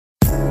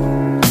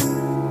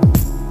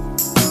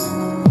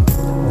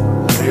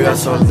barrio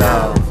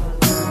soldado,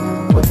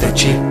 ponte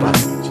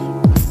chispa.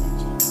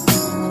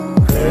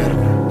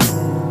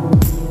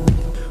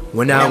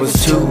 When I was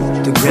 2,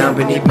 the ground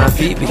beneath my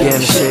feet began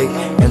to shake,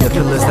 and the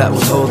pillars that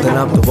was holding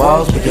up the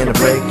walls began to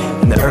break,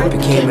 and the earth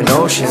became an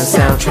ocean,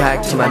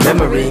 soundtrack to my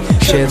memory.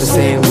 Share the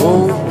same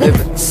womb, live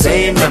with the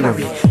same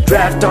memory.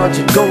 Draft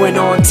dodging, going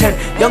on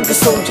 10. Younger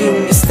soldier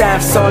and your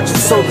staff sergeant,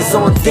 soldiers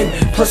on thin,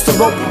 plus the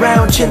rope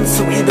around chin.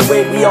 So either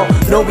way we all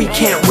know we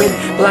can't win.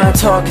 Blind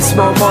talk is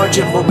small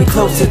margin, but we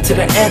closer to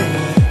the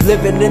end.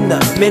 Living in the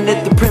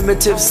minute, the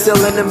primitive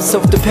still in them.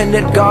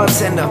 Self-dependent, God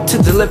sent them to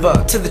deliver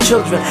to the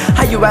children.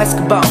 How you ask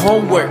about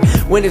homework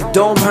when his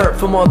dome hurt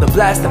from all the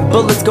blast and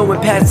bullets going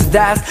past the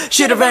dice?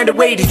 Should've ran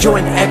away to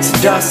join the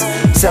exodus,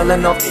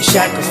 selling off the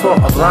shackles for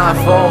a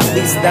blindfold. At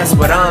least that's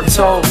what I'm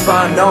told.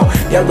 Find no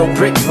yellow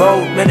brick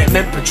road,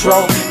 Minutemen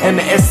patrol,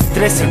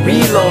 MS-13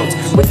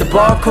 reloads with the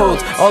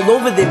barcodes all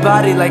over their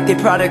body like they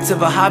products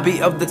of a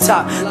hobby of the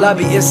top.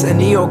 Lobbyists and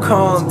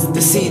neocons,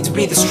 the seeds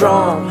be the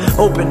strong.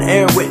 Open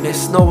air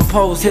witness, no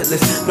opposed,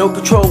 hitless, no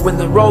control when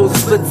the road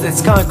splits.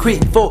 It's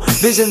concrete, full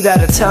visions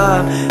at a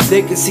time.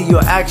 They can see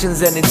your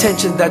actions and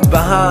intentions that's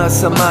behind.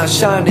 Some eyes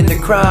shine in the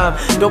crime.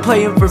 Don't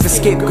play him for a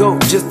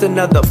scapegoat, just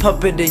another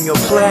puppet in your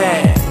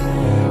plan.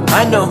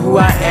 I know who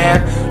I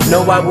am,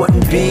 no I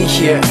wouldn't be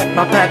here.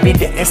 My pappy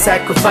didn't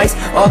sacrifice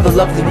all the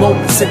lovely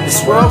moments in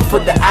this world for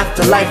the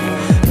afterlife.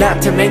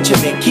 Not to mention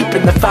it,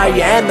 keeping the fire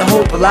and the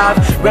hope alive.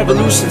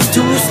 Revolution's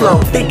too slow,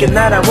 thinking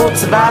that I won't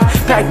survive.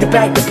 Packed the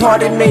bag,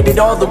 departed, made it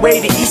all the way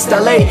to East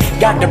LA.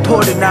 Got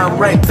deported, now I'm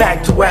right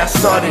back to where I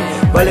started.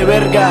 Vale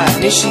verga,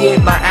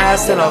 initiate my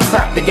ass and I'll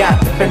clap the gap.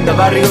 Defend the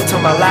barrio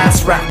till my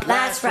last rap.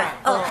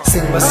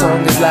 Sing my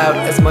song as loud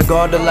as my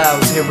God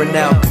allows. Here and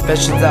now,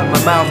 confessions out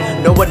my mouth.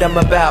 Know what I'm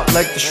about,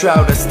 like the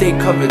shroud. I stay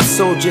covered,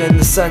 soldier in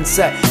the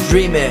sunset,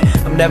 dreaming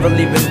I'm never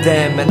leaving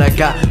them, and I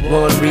got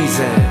one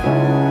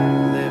reason.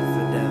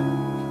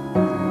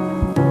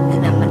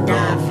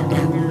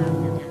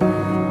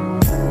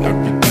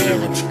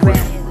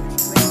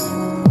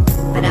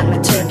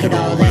 It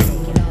all in.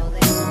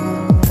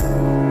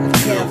 I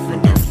kill for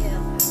them.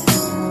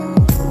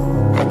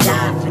 I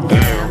die for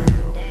them.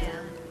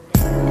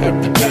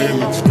 Every day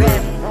looks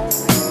grim.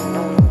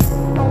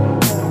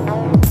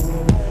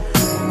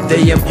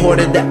 They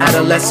imported the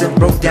adolescent,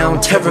 broke down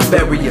terror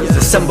barriers,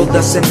 assembled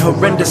us in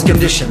horrendous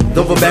condition,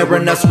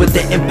 overbearing us with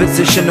the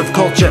imposition of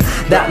culture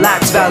that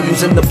lacks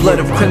values in the blood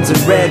of crimson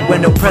red.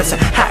 When oppressor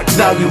hacks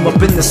value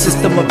up in the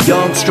system of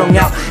young, strung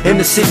out in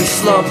the city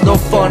slums, no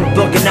fun,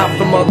 bugging out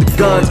from all the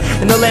guns.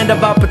 In the land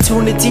of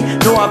opportunity,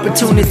 no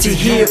opportunity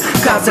here.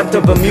 Concept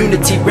of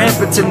immunity,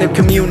 rampant in the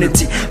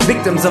community.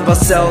 Victims of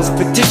ourselves,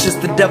 fictitious,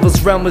 the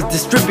devil's realm was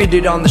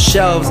distributed on the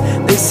shelves.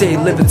 They say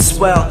live and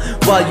swell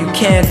while you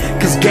can,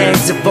 cause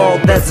gangs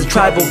evolved as a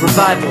tribal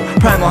revival.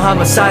 Primal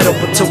homicidal,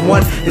 but to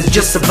one is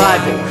just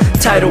survival.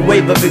 Tidal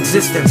wave of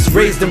existence,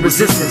 raised in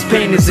resistance.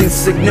 Pain is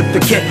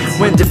insignificant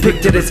when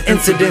depicted as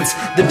incidents.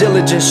 The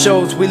diligence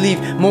shows we leave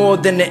more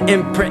than the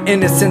imprint.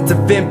 Innocence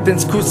of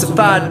infants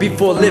crucified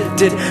before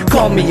lifted.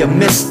 Call me a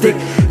mystic,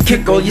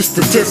 kick all your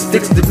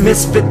statistics. The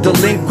misfit,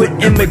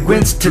 delinquent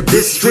immigrants to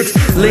districts.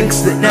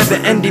 Links that never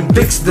ending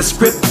fix. The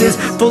script is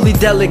fully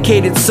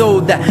delegated so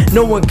that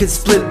no one can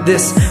split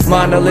this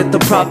monolith. The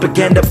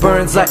propaganda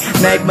burns like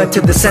magma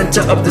to the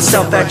center of the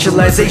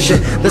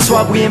self-actualization. That's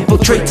why we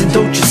infiltrate, and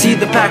don't you see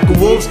the pack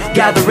of wolves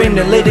gathering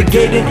and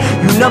litigating?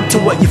 You numb to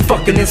what you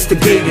fucking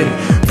instigating.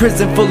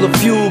 Prison full of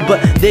fuel,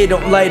 but they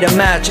don't light a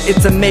match.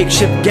 It's a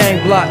makeshift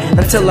gang block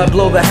until I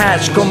blow the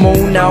hatch. Como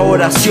una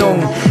oración,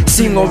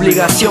 sin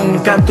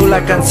obligación, canto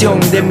la canción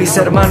de mis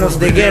hermanos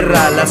de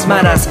guerra, las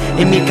maras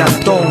en mi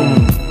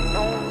cantón.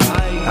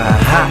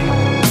 Ajá,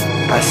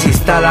 así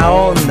está la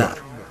onda.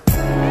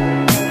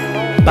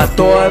 Pa'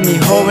 todos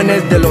mis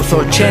jóvenes de los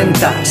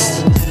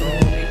 80s,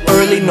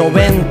 early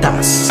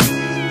 90s.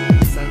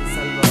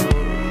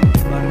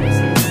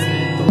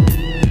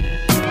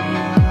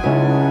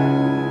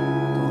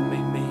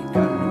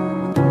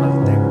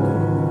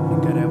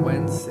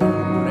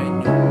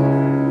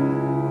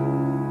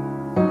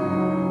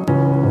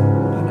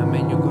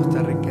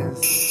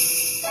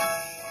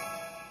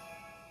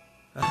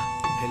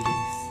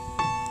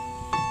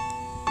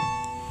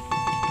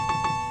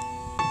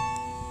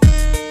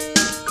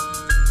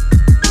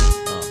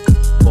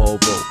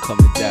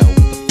 Coming down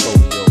with the flow,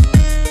 yo.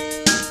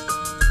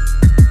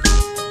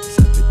 It's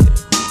everything.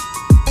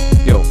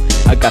 Yo,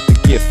 I got the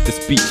gift, the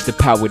speech, the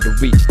power to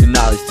reach, the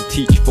knowledge to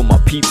teach. For my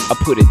peeps, I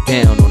put it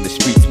down on the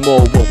streets.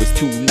 More is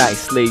too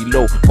nice, lay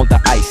low on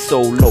the ice, so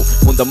low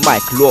on the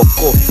mic.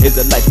 Loco is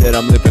the life that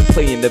I'm living,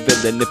 playing the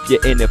villain. If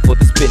you're in it for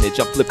the spinach,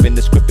 I'm flipping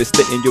the script and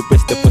slitting your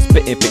wrist for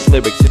spitting big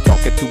lyrics. You're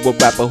talking to a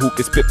rapper who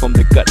can spit from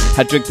the gut.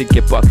 I drink to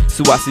get buck,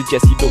 so I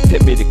suggest you don't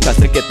tip me to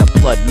cuss. I get the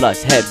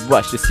bloodlust, head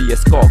rush to see a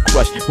skull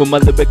crush. With my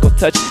lyrical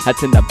touch, I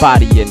turn the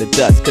body in the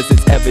dust. Cause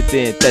it's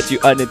evident that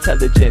you're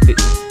unintelligent.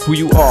 Who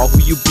you are, who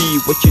you be,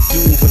 what you do,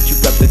 what you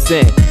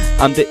represent.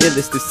 I'm the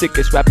illest, the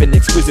sickest, rapping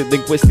exquisite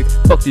linguistics.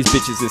 Fuck these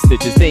bitches and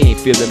snitches, they ain't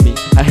feeling me.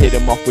 I hit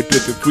them off with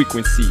different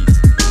frequencies.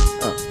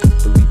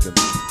 Believe in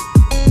me.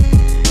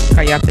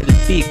 Cállate el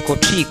pico,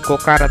 chico,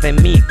 cara de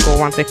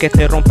mico, antes que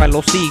te rompa el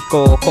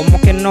hocico. Como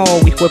que no,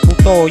 hijo de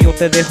puto, yo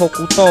te dejo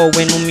cuto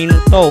en un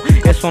minuto.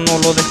 Eso no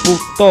lo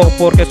disputo,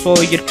 porque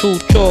soy el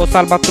Trucho,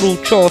 salva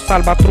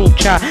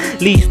trucha,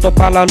 listo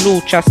para la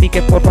lucha. Así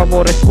que por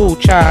favor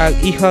escucha,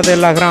 hija de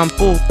la gran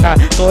puta.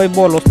 Soy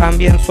bolos,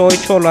 también soy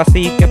cholo,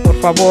 así que por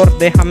favor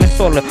déjame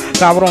solo.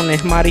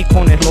 Cabrones,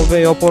 maricones, lo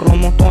veo por los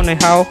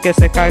montones. Hago que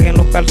se caguen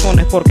los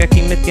calzones, porque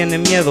aquí me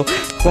tienen miedo.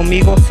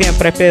 Conmigo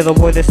siempre pedo,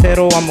 voy de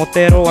cero a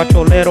motero, a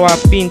cholero, a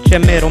pinche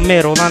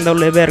mero,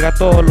 dándole verga a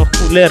todos los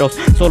culeros.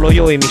 Solo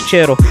yo y mis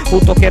cheros.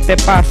 Puto, ¿qué te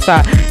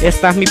pasa?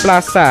 Esta es mi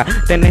plaza,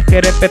 tenés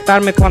que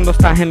respetarme cuando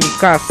estás en mi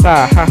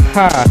casa.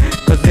 Jaja,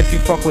 cause if you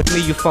fuck with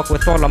me, you fuck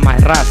with all of my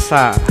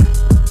raza.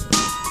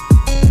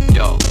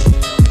 Yo,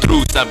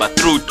 Tru salva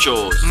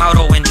truchos,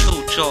 Mauro en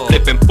Trucho,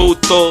 flippen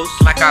putos,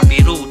 la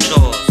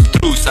capiruchos.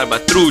 Tru salva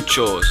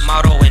truchos,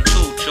 Mauro en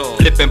Trucho,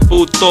 flippen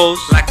putos,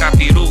 la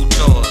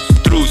capiruchos.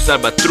 Tru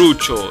salva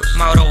truchos,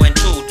 Mauro en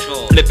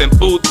Trucho, flippen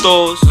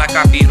putos, la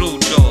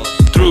capiruchos.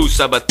 Tru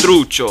salva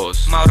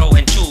truchos, Mauro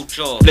en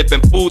Trucho,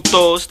 flippen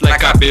putos like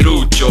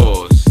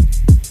capiruchos.